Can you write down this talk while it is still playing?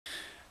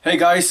Hey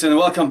guys, and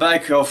welcome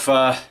back of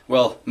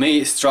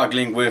me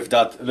struggling with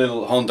that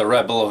little Honda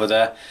Rebel over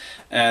there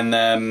and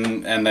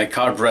the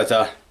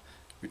carburetor.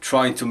 We're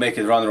trying to make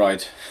it run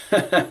right.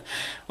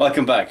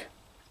 Welcome back.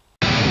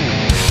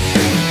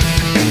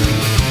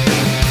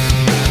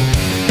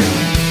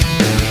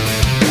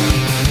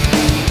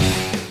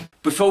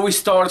 Before we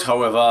start,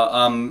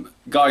 however,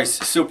 guys,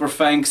 super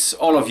thanks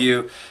all of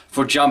you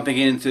for jumping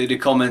into the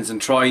comments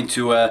and trying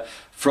to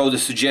throw the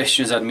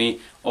suggestions at me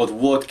of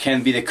what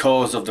can be the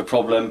cause of the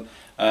problem,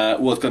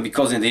 what can be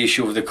causing the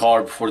issue with the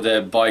carb for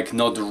the bike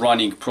not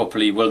running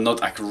properly, well,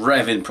 not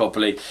revving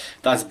properly.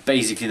 That's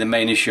basically the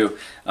main issue.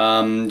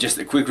 Just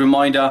a quick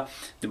reminder,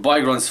 the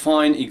bike runs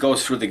fine, it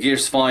goes through the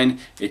gears fine,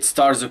 it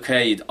starts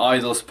okay, it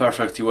idles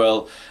perfectly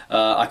well.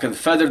 I can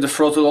feather the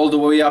throttle all the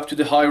way up to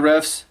the high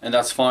revs, and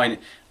that's fine.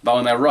 But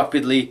when I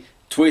rapidly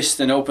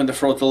twist and open the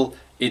throttle,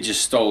 it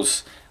just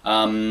stalls.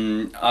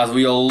 As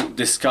we all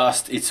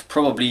discussed, it's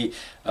probably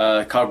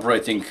a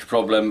carbureting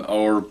problem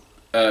or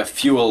a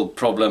fuel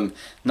problem,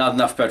 not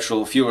enough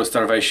petrol, fuel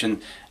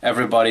starvation.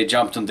 Everybody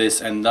jumped on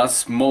this, and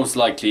that's most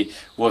likely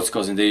what's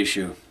causing the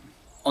issue.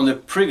 On the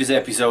previous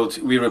episode,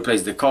 we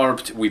replaced the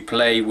carb, we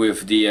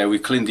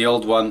cleaned the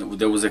old one.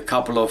 There was a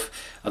couple of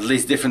at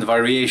least different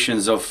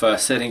variations of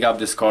setting up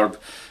this carb.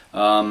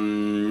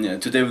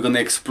 Today we're going to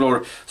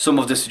explore some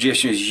of the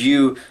suggestions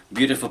you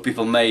beautiful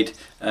people made,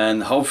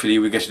 and hopefully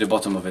we get to the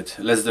bottom of it.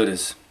 Let's do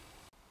this.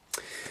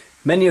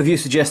 Many of you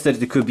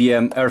suggested it could be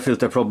an air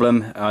filter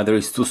problem. Either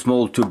it's too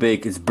small, too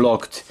big, it's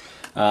blocked.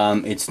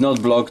 It's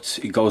not blocked,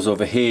 it goes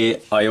over here.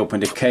 I open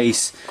the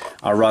case,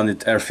 I run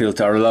it air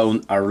filter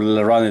alone, I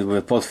run it with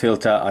a pot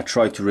filter. I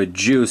try to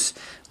reduce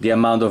the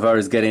amount of air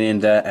is getting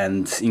in there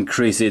and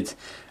increase it.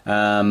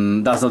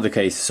 That's not the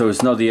case, so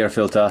it's not the air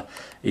filter,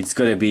 it's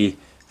going to be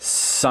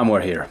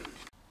somewhere here.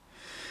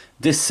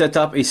 This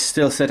setup is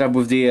still set up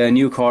with the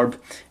new carb,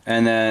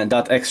 and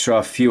that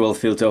extra fuel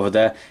filter over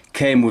there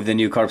came with the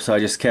new carb, so I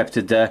just kept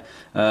it there.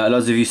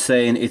 Lots of you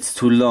saying it's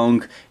too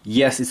long.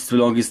 Yes, it's too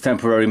long, it's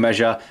temporary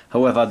measure.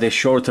 However, the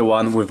shorter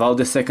one without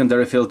the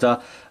secondary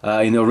filter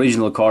in the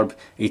original carb,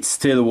 it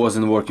still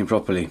wasn't working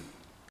properly.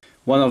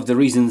 One of the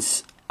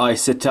reasons I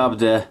set up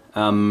the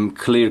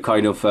clear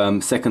kind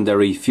of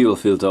secondary fuel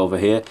filter over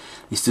here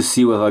is to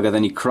see whether I got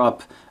any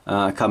crap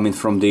coming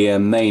from the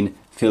main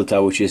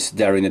filter, which is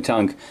there in the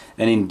tank,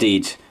 and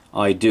indeed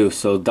I do.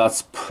 So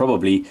that's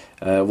probably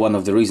one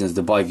of the reasons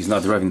the bike is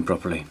not revving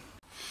properly.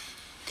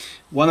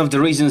 One of the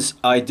reasons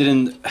I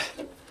didn't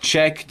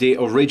check the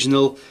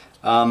original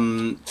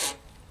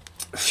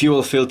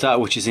fuel filter,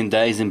 which is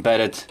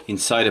embedded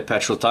inside the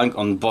petrol tank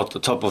on the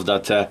top of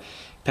that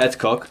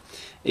petcock,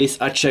 is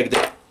I checked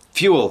the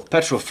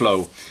petrol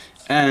flow,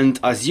 and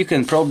as you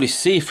can probably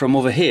see from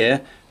over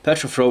here,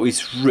 petrol flow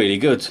is really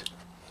good.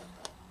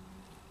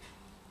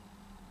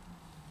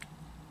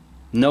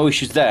 No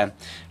issues there.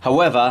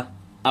 However,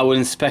 I will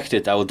inspect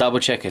it, I will double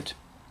check it.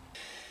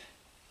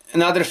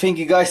 Another thing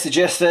you guys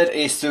suggested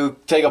is to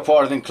take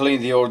apart and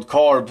clean the old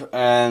carb,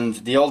 and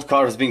the old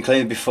carb has been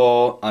cleaned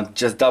before. I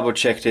just double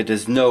checked it,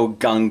 there's no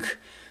gunk,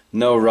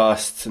 no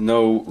rust,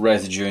 no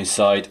residue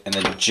inside, and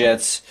the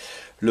jets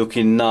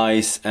looking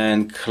nice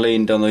and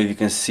clean. Don't know if you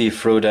can see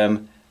through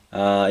them.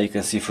 You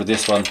can see through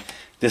this one.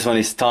 This one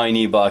is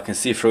tiny, but I can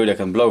see through it, I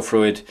can blow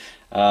through it.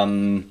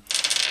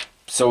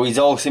 So it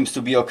all seems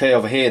to be okay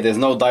over here. There's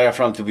no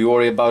diaphragm to be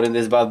worried about in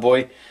this bad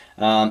boy,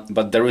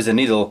 but there is a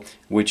needle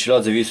which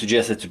lots of you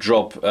suggested to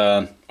drop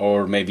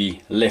or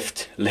maybe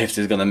lift. Lift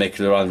is gonna make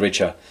it run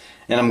richer,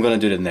 and I'm gonna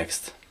do that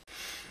next.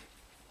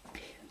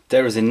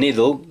 There is a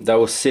needle that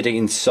was sitting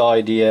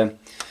inside the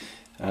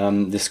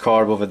this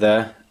carb over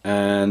there,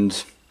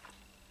 and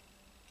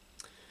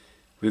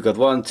we've got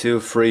 1, 2,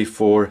 3,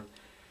 4,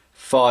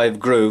 5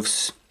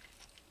 grooves.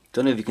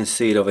 Don't know if you can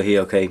see it over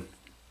here. Okay,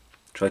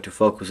 try to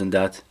focus on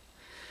that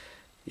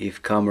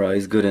if camera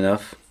is good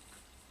enough.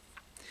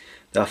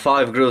 There are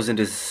 5 grooves in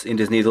this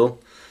needle,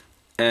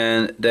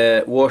 and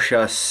the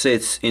washer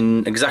sits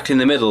exactly in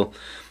the middle,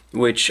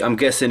 which I'm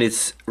guessing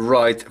it's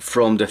right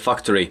from the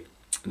factory.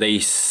 They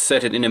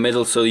set it in the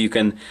middle so you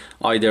can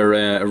either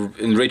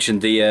enrich in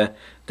the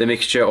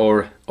mixture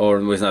or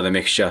it's not a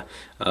mixture,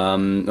 or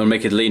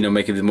make it lean or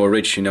make it more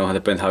rich, you know,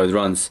 depends how it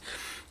runs.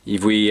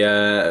 If we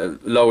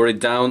lower it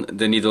down,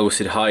 the needle will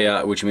sit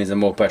higher, which means the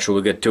more petrol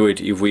will get to it.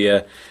 If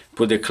we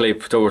put the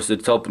clip towards the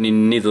top, the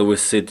needle will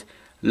sit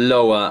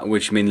lower,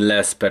 which means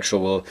less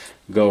petrol will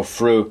go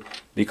through,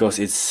 because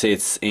it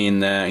sits in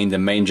the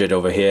main jet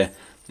over here,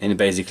 and it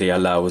basically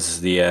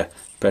allows the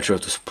petrol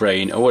to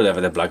spray in, or whatever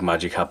the black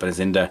magic happens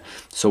in there.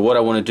 So what I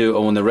want to do, I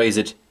want to raise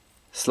it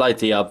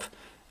slightly up,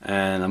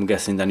 and I'm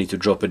guessing I need to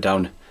drop it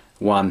down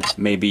 1,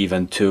 maybe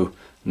even 2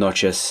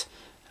 notches.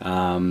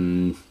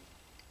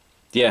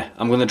 Yeah,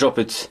 I'm gonna drop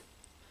it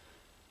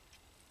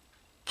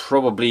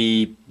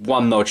probably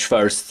 1 notch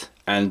first,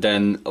 and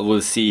then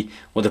we'll see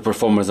what the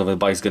performance of the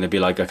bike is gonna be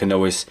like. I can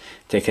always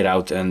take it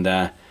out and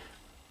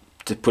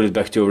to put it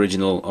back to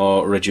original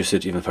or reduce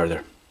it even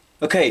further.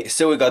 Okay,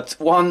 so we got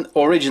one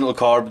original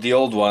carb, the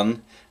old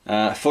one,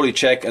 fully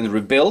checked and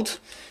rebuilt,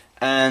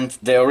 and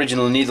the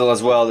original needle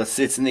as well that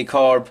sits in the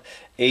carb,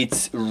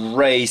 it's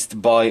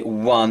raised by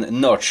 1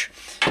 notch.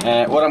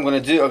 What I'm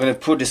going to do, I'm going to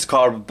put this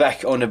carb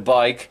back on the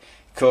bike,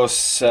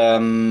 because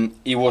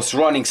it was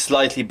running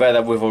slightly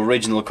better with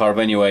original carb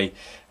anyway,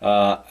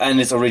 and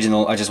it's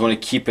original. I just want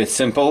to keep it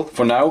simple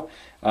for now.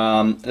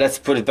 Let's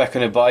put it back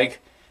on the bike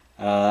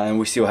and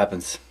we see what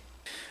happens.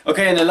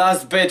 Okay, and the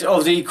last bit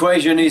of the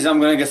equation is I'm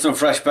going to get some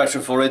fresh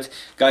petrol for it.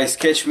 Guys,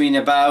 catch me in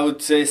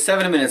about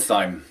 7 minutes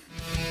time.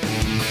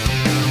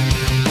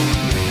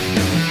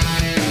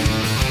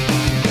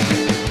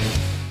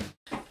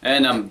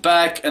 And I'm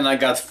back, and I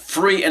got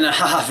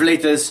 3.5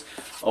 liters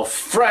of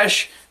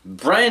fresh,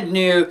 brand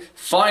new,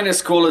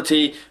 finest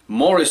quality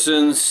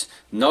Morrison's,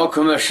 no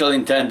commercial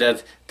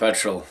intended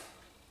petrol.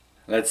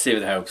 Let's see if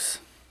it helps.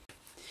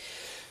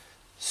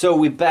 So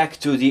we're back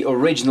to the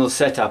original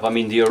setup, I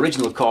mean the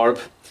original carb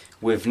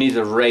with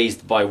needle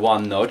raised by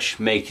 1 notch,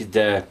 make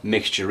the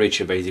mixture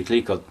richer basically,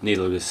 because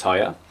needle is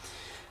higher.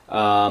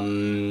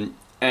 And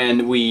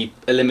we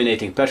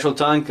eliminating petrol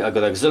tank. I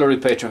got auxiliary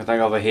petrol tank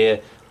over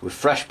here with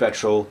fresh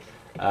petrol.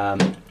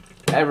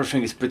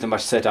 Everything is pretty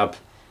much set up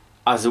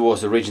as it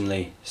was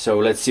originally, so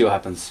let's see what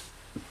happens.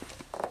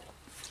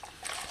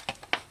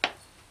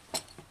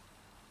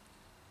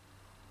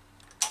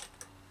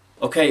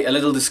 Okay, a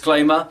little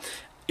disclaimer.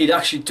 It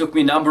actually took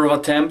me a number of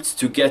attempts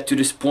to get to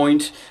this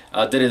point.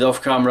 I did it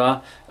off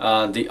camera.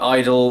 The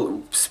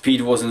idle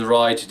speed wasn't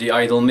right, the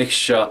idle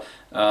mixture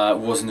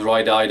wasn't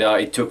right either.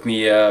 It took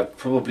me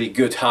probably a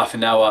good half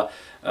an hour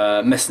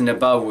messing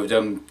about with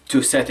them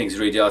 2 settings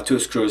really, 2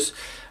 screws,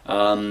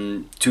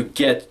 to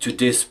get to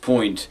this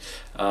point.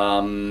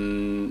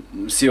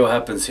 See what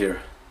happens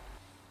here.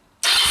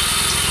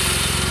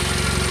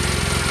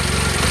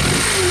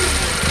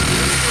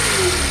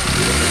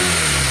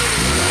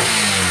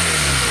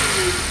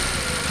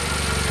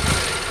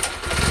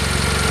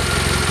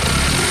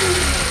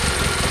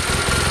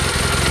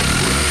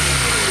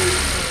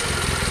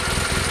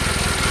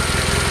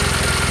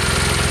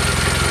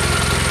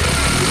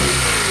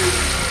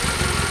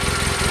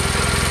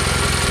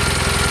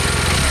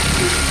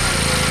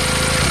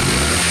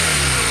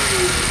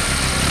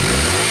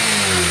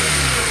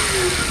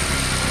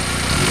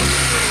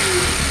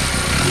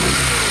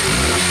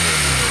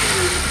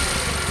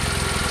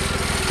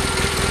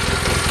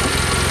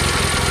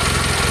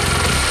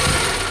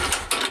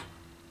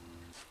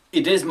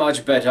 It is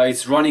much better,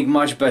 it's running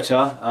much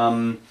better.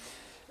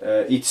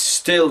 It's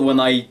still, when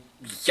I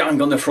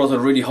yank on the throttle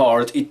really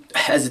hard, it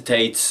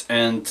hesitates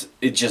and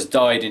it just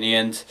died in the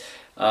end.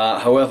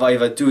 However,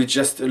 if I do it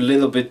just a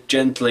little bit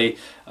gently,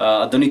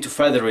 I don't need to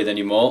feather it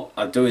anymore.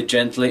 I do it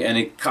gently and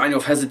it kind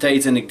of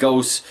hesitates and it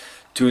goes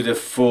to the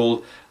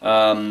full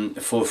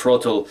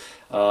throttle.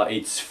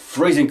 It's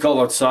freezing cold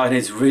outside,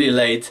 it's really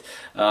late.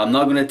 I'm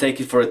not going to take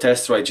it for a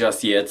test ride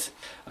just yet.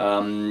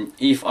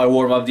 If I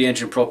warm up the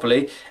engine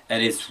properly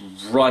and it's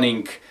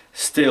running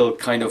still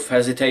kind of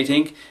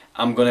hesitating,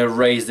 I'm gonna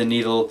raise the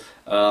needle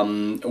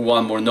 1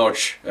 more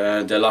notch,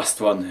 the last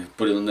one,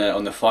 put it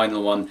on the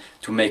final one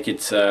to make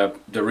it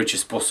the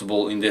richest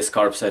possible in this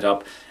carb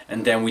setup,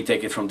 and then we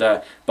take it from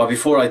there. But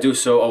before I do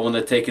so, I want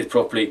to take it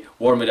properly,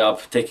 warm it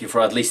up, take it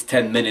for at least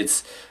 10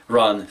 minutes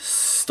run,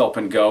 stop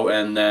and go,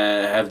 and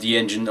have the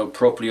engine at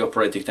properly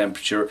operating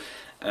temperature,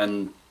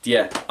 and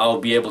yeah, I'll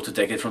be able to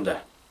take it from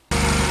there.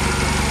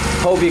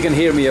 Hope you can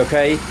hear me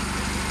okay.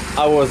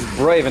 I was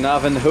brave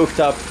enough and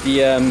hooked up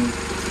the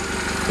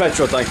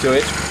petrol tank to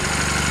it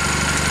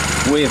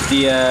with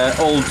the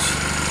old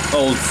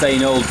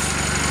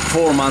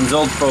 4 months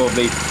old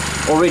probably,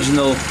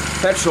 original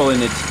petrol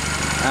in it.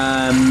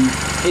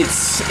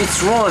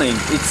 It's running.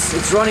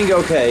 It's running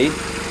okay.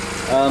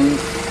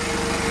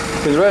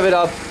 Can rev it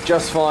up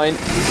just fine.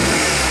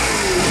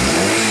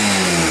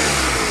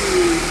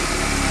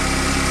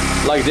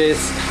 Like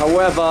this.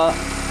 However,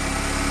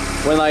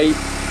 when I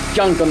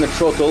yank on the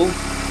throttle,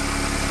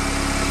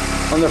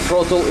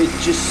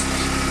 it's just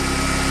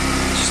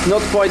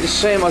not quite the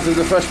same as with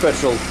the fresh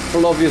petrol,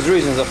 for obvious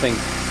reasons I think.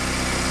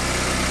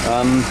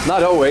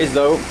 Not always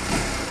though.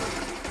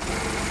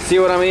 See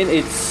what I mean?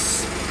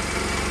 It's,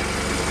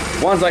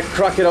 once I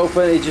crack it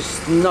open, it's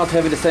just not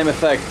having the same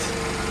effect.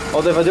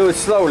 Although if I do it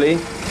slowly,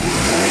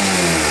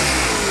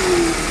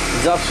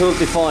 it's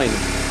absolutely fine.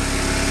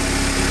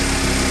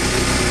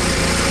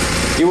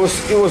 It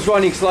was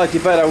running slightly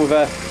better with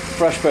a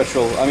fresh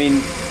petrol. I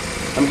mean,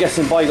 I'm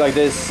guessing bike like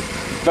this,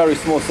 very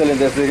small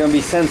cylinders, they're going to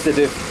be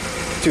sensitive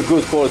to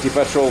good quality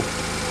petrol.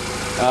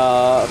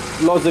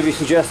 Lots of you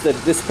suggested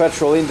this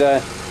petrol in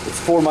there, it's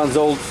 4 months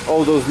old,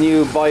 all those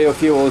new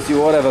biofuels,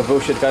 whatever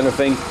bullshit kind of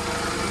thing,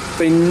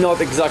 they're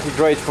not exactly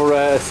great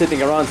for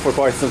sitting around for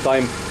quite some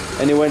time,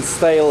 and it went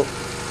stale.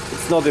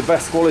 It's not the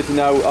best quality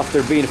now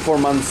after being 4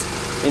 months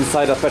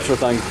inside a petrol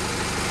tank.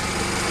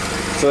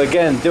 So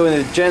again, doing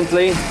it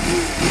gently,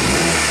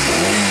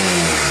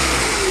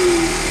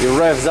 it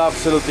revs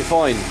absolutely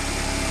fine.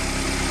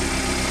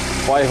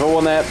 But if I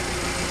want to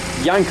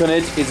yank on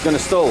it, it's going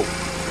to stall.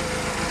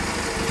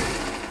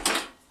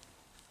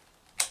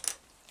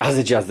 As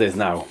it just is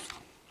now.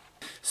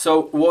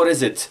 So what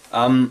is it?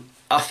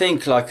 I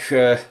think, like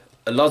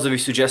lots of you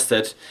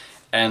suggested,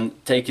 and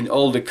taking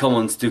all the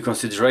comments into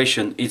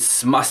consideration,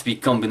 it must be a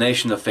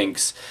combination of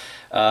things.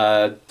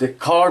 The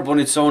carb on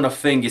its own, I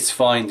think, is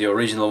fine, the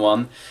original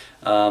one,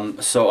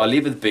 so I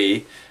leave it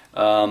be.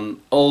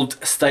 Old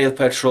stale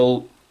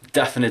petrol,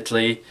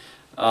 definitely.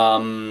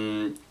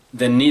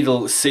 The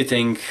needle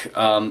sitting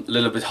a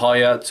little bit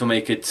higher to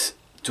make it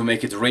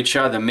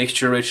richer, the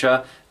mixture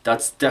richer.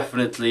 That's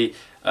definitely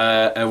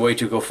a way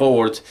to go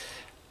forward.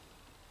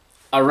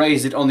 I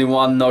raised it only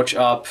one notch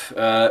up,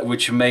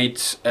 which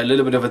made a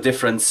little bit of a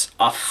difference.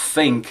 I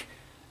think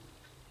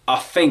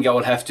I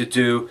will have to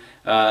do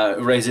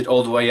raise it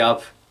all the way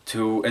up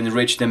to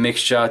enrich the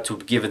mixture, to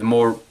give it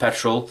more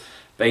petrol,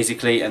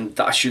 basically, and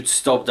that should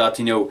stop that,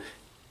 you know,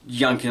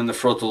 yanking on the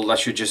throttle. That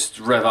should just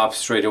rev up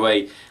straight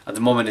away. At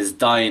the moment it's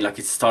dying, like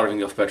it's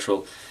starving of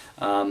petrol.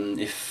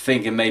 I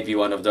think it may be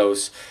one of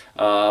those,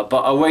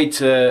 but I'll wait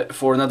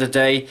for another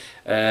day.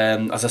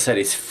 As I said,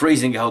 it's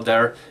freezing out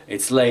there,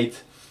 it's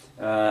late.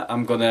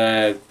 I'm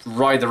gonna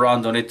ride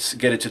around on it,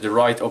 get it to the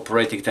right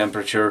operating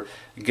temperature,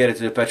 get it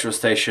to the petrol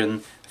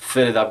station,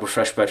 fill it up with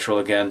fresh petrol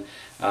again,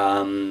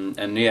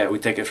 and yeah, we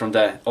take it from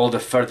there. All the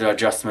further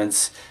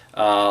adjustments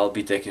I'll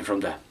be taking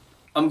from there.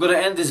 I'm gonna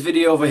end this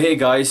video over here,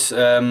 guys,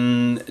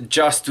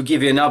 just to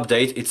give you an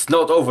update. It's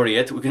not over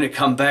yet. We're gonna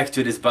come back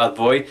to this bad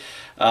boy.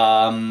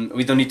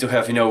 We don't need to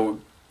have, you know,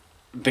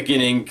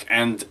 beginning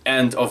and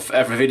end of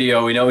every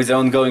video, you know, it's an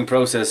ongoing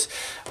process,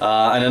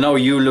 and I know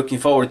you're looking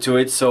forward to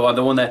it, so I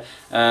don't want to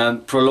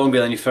prolong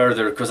it any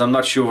further, because I'm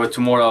not sure whether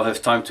tomorrow I'll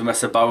have time to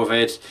mess about with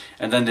it,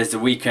 and then there's the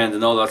weekend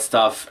and all that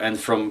stuff, and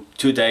from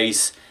 2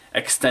 days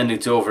extending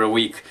to over a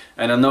week,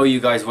 and I know you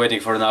guys waiting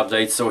for an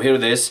update, so here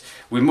it is.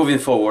 We're moving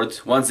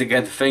forward. Once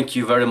again, thank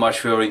you very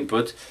much for your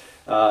input.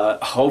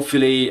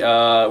 Hopefully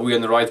we're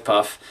on the right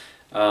path.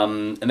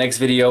 The next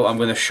video I'm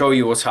going to show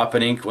you what's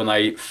happening when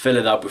I fill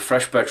it up with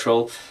fresh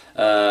petrol,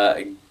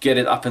 get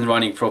it up and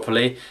running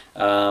properly.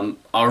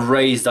 I'll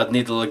raise that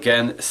needle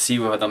again, see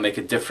whether that'll make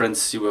a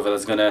difference, see whether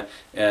that's going to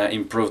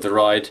improve the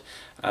ride,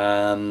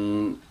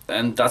 and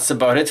that's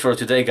about it for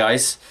today,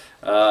 guys.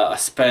 I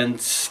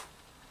spent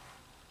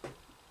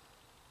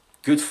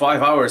good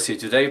 5 hours here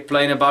today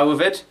playing about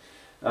with it.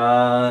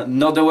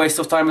 Not a waste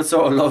of time at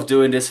all. I love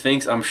doing these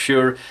things. I'm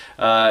sure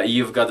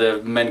you've got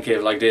a man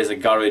cave like this, a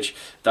garage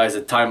that is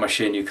a time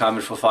machine. You come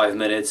in for 5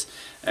 minutes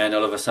and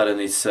all of a sudden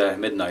it's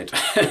midnight.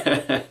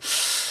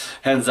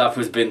 Hands up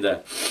who's been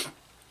there.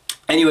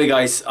 Anyway,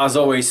 guys, as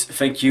always,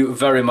 thank you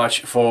very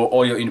much for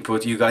all your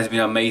input. You guys have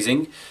been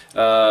amazing.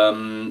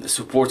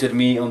 Supported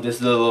me on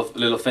this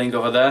little thing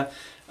over there.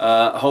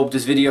 I hope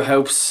this video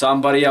helps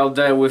somebody out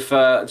there with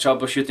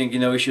troubleshooting, you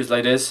know, issues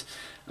like this.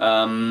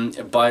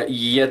 But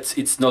yet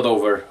it's not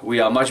over. We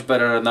are much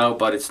better now,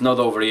 but it's not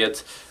over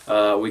yet.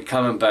 We're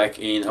coming back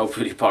in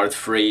hopefully part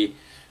 3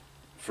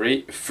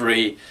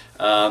 very,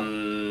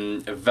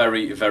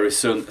 very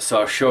soon. So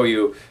I'll show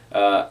you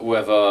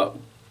whether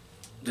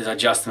these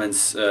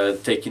adjustments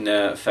taking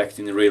effect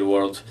in the real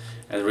world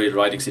and real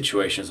riding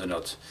situations or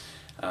not.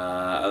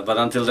 But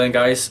until then,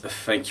 guys,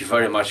 thank you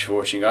very much for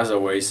watching. As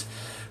always,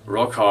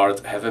 rock hard,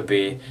 have a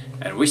bee,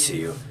 and we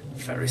see you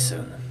very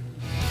soon.